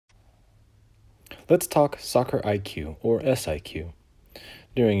Let's talk soccer IQ, or SIQ.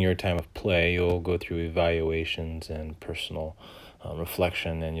 During your time of play, you'll go through evaluations and personal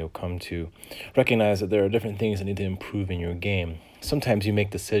reflection, and you'll come to recognize that there are different things that need to improve in your game. Sometimes you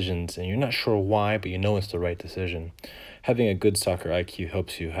make decisions and you're not sure why, but you know it's the right decision. Having a good soccer IQ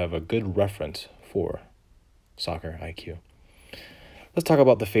helps you have a good reference for soccer IQ. Let's talk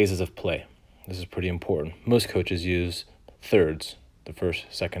about the phases of play. This is pretty important. Most coaches use thirds, the first,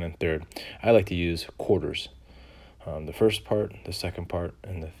 second, and third. I like to use quarters. The first part, the second part,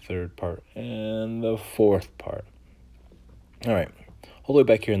 and the third part, and the fourth part. All right, all the way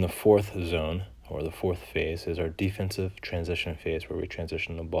back here in the fourth zone, or the fourth phase, is our defensive transition phase, where we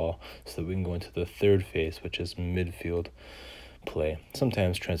transition the ball so that we can go into the third phase, which is midfield play.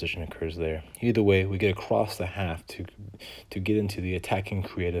 Sometimes transition occurs there. Either way, we get across the half to get into the attacking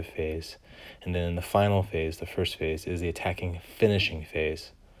creative phase. And then in the final phase, the first phase, is the attacking finishing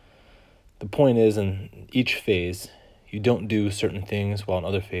phase. The point is, in each phase, you don't do certain things, while in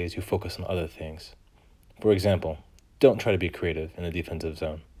other phase, you focus on other things. For example, don't try to be creative in the defensive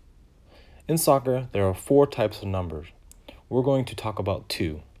zone. In soccer, there are 4 types of numbers. We're going to talk about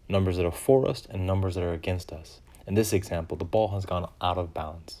 2, numbers that are for us and numbers that are against us. In this example, the ball has gone out of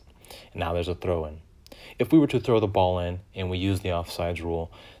bounds, and now there's a throw-in. If we were to throw the ball in and we use the offsides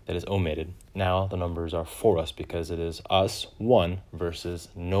rule that is omitted, now the numbers are for us because it is us, 1, versus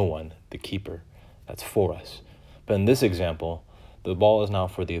no one, the keeper. That's for us. But in this example, the ball is now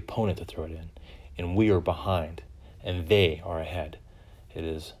for the opponent to throw it in, and we are behind, and they are ahead. It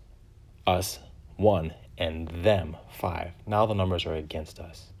is us, 1, and them, 5. Now the numbers are against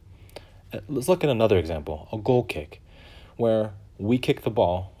us. Let's look at another example, a goal kick, where we kick the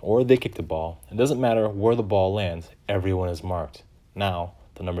ball or they kick the ball. It doesn't matter where the ball lands, everyone is marked. Now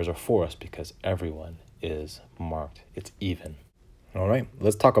the numbers are for us because everyone is marked. It's even. All right,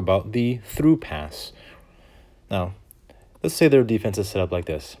 let's talk about the through pass. Now, let's say their defense is set up like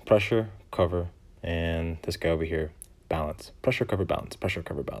this: pressure, cover, and this guy over here, balance. Pressure, cover, balance, pressure,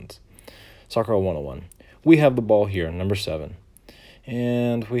 cover, balance. Soccer 101. We have the ball here, number 7.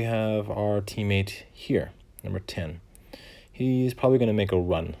 And we have our teammate here, number 10. He's probably going to make a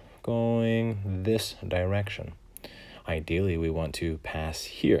run going this direction. Ideally, we want to pass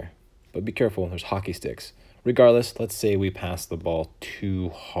here, but be careful, there's hockey sticks. Regardless, let's say we pass the ball too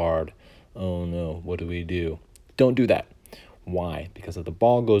hard. Oh no, what do? Don't do that. Why? Because if the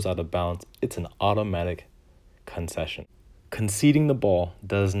ball goes out of bounds, it's an automatic concession. Conceding the ball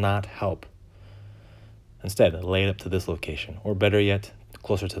does not help. Instead, lay it up to this location, or better yet,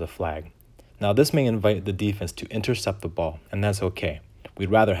 closer to the flag. Now, this may invite the defense to intercept the ball, and that's okay. We'd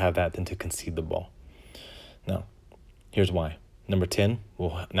rather have that than to concede the ball. Now, here's why. Number 10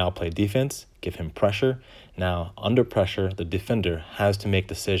 will now play defense, give him pressure. Now, under pressure, the defender has to make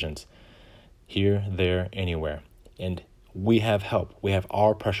decisions. Here, there, anywhere. And we have help. We have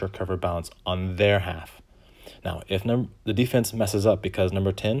our pressure cover balance on their half. Now, if the defense messes up because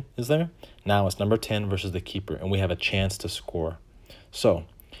number 10 is there, now it's number 10 versus the keeper, and we have a chance to score. So,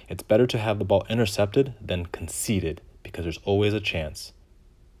 it's better to have the ball intercepted than conceded because there's always a chance.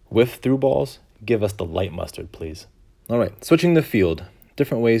 With through balls, give us the light mustard, please. All right, switching the field.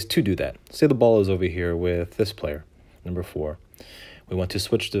 Different ways to do that. Say the ball is over here with this player, number 4. We want to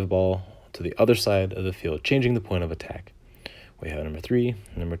switch the ball to the other side of the field, changing the point of attack. We have number 3,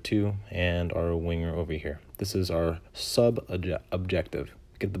 number 2, and our winger over here. This is our sub-objective.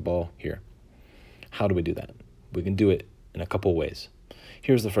 Get the ball here. How do we do that? We can do it in a couple ways.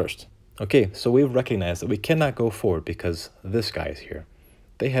 Here's the first. Okay, so we've recognized that we cannot go forward because this guy is here.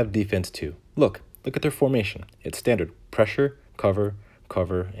 They have defense too. Look at their formation. It's standard. Pressure, cover,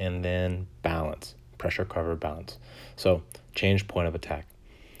 cover, and then balance. Pressure, cover, balance. So change point of attack.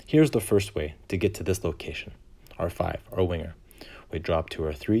 Here's the first way to get to this location. Our 5, our winger. We drop to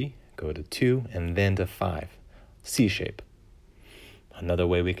our 3, go to 2, and then to 5. C shape. Another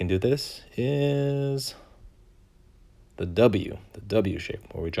way we can do this is the W shape,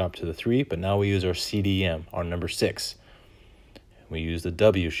 where we drop to the 3, but now we use our CDM, our number 6. We use the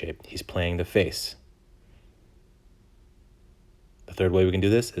W shape. He's playing the face. The third way we can do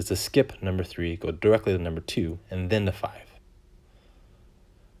this is to skip number 3, go directly to number 2, and then to 5.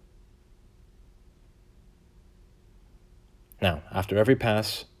 Now, after every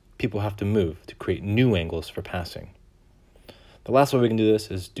pass, people have to move to create new angles for passing. The last way we can do this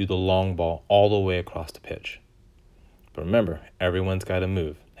is do the long ball all the way across the pitch. But remember, everyone's got to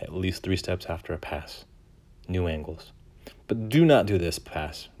move at least 3 steps after a pass. New angles. But do not do this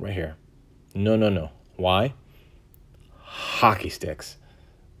pass right here. No. Why? Hockey sticks.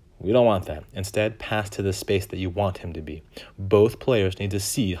 We don't want that. Instead, pass to the space that you want him to be. Both players need to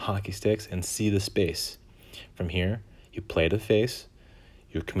see hockey sticks and see the space. From here, you play to face,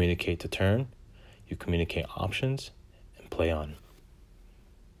 you communicate to turn, you communicate options, and play on.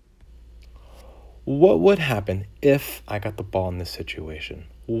 What would happen if I got the ball in this situation?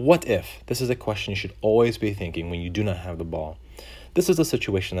 What if? This is a question you should always be thinking when you do not have the ball. This is a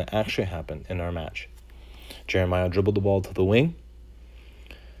situation that actually happened in our match. Jeremiah dribbled the ball to the wing.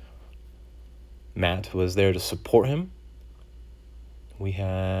 Matt was there to support him. We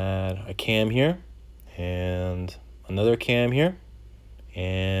had a cam here and another cam here,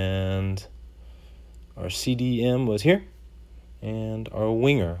 and our CDM was here and our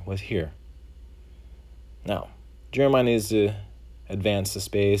winger was here. Now, Jeremiah needs to advance the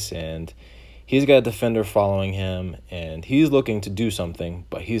space, and he's got a defender following him, and he's looking to do something,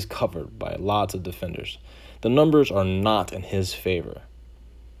 but he's covered by lots of defenders. The numbers are not in his favor.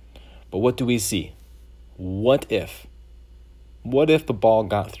 But what do we see? What if? What if the ball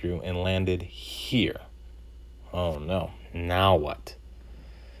got through and landed here? Oh no, now what?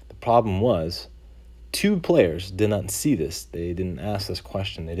 The problem was, two players did not see this. They didn't ask this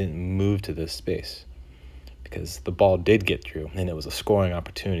question. They didn't move to this space, because the ball did get through, and it was a scoring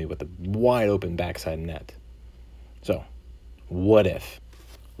opportunity with a wide open backside net. So, what if?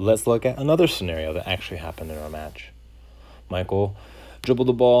 Let's look at another scenario that actually happened in our match. Michael dribbled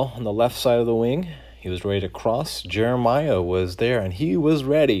the ball on the left side of the wing. He was ready to cross. Jeremiah was there, and he was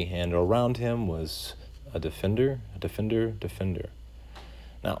ready, and around him was a defender.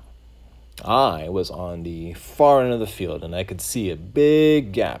 Now, I was on the far end of the field, and I could see a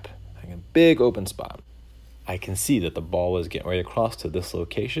big gap, like a big open spot. I can see that the ball was getting ready to cross to this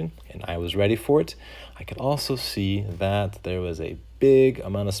location, and I was ready for it. I could also see that there was a big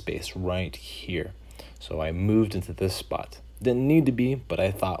amount of space right here. So I moved into this spot. Didn't need to be, but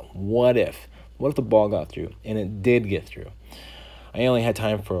I thought, what if? What if the ball got through? And it did get through. I only had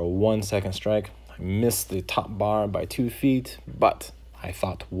time for a 1 second strike. I missed the top bar by 2 feet, but I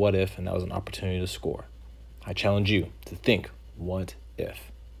thought, what if? And that was an opportunity to score. I challenge you to think, what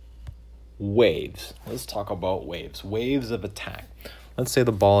if? Waves. Let's talk about waves. Waves of attack. Let's say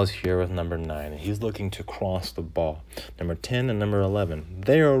the ball is here with number 9, and he's looking to cross the ball. Number 10 and number 11,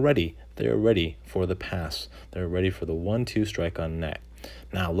 they are ready. They are ready for the pass. They're ready for the 1-2 strike on net.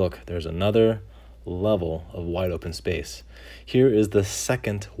 Now look, there's another level of wide open space. Here is the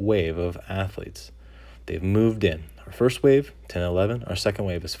second wave of athletes. They've moved in. Our first wave, 10 and 11. Our second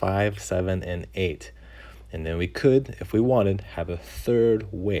wave is 5, 7, and 8. And then we could, if we wanted, have a third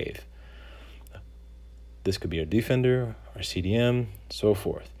wave. This could be our defender, our CDM, so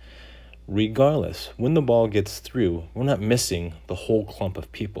forth. Regardless, when the ball gets through, we're not missing the whole clump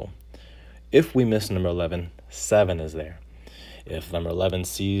of people. If we miss number 11, 7 is there. If number 11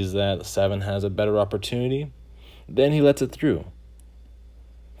 sees that 7 has a better opportunity, then he lets it through.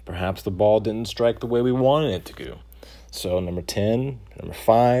 Perhaps the ball didn't strike the way we wanted it to go. So number 10, number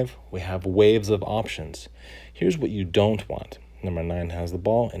 5, we have waves of options. Here's what you don't want. Number 9 has the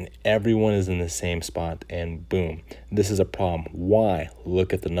ball, and everyone is in the same spot, and boom. This is a problem. Why?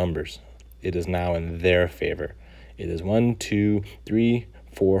 Look at the numbers. It is now in their favor. It is 1, 2, 3,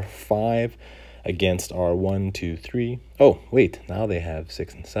 4, 5 against our 1, 2, 3. Oh, wait, now they have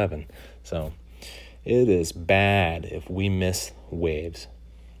 6 and 7. So it is bad if we miss waves.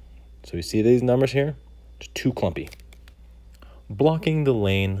 So you see these numbers here? It's too clumpy. Blocking the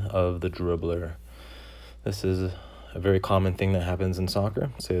lane of the dribbler. This is a very common thing that happens in soccer.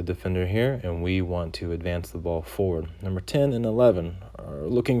 Say a defender here, and we want to advance the ball forward. Number 10 and 11 are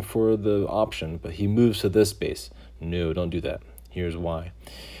looking for the option, but he moves to this space. No, don't do that. Here's why.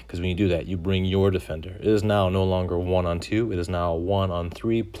 Because when you do that, you bring your defender. It is now no longer 1-on-2. It is now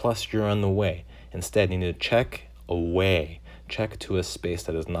 1-on-3, plus you're on the way. Instead, you need to check away. Check to a space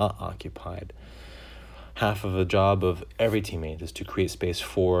that is not occupied. Half of the job of every teammate is to create space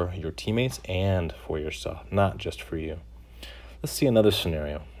for your teammates and for yourself, not just for you. Let's see another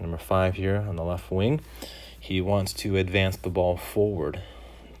scenario. Number 5 here on the left wing. He wants to advance the ball forward.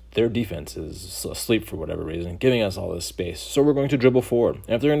 Their defense is asleep for whatever reason, giving us all this space. So we're going to dribble forward.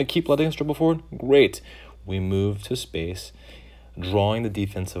 And if they're going to keep letting us dribble forward, great. We move to space, drawing the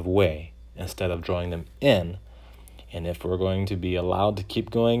defensive way instead of drawing them in. And if we're going to be allowed to keep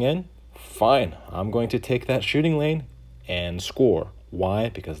going in, fine. I'm going to take that shooting lane and score. Why?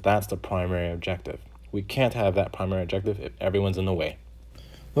 Because that's the primary objective. We can't have that primary objective if everyone's in the way.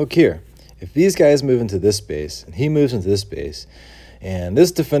 Look here. If these guys move into this space, and he moves into this space, and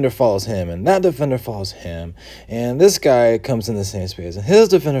this defender follows him, and that defender follows him, and this guy comes in the same space, and his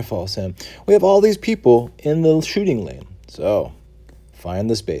defender follows him, we have all these people in the shooting lane. So,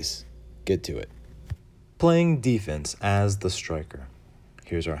 Find the space. Get to it. Playing defense as the striker.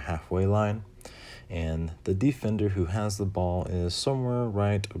 Here's our halfway line. And the defender who has the ball is somewhere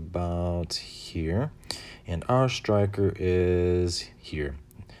right about here. And our striker is here.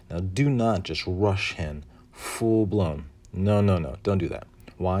 Now, do not just rush in full blown. No, don't do that.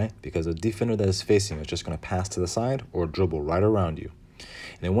 Why? Because a defender that is facing is just going to pass to the side or dribble right around you.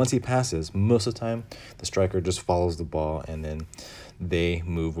 And then once he passes, most of the time, the striker just follows the ball and then they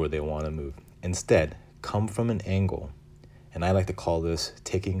move where they want to move. Instead, come from an angle, and I like to call this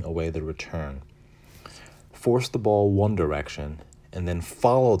taking away the return. Force the ball one direction and then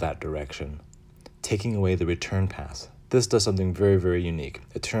follow that direction, taking away the return pass. This does something very, very unique.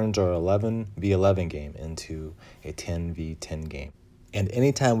 It turns our 11v11 game into a 10v10 game. And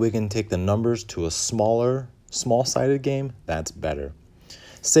anytime we can take the numbers to a small-sided game, that's better.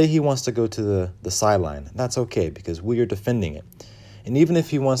 Say he wants to go to the sideline. That's okay because we are defending it. And even if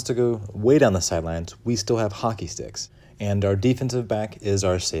he wants to go way down the sidelines, we still have hockey sticks. And our defensive back is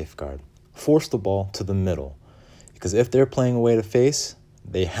our safeguard. Force the ball to the middle. Because if they're playing away to face,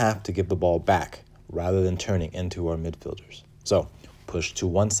 they have to give the ball back rather than turning into our midfielders. So push to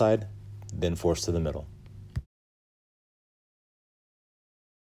one side, then force to the middle.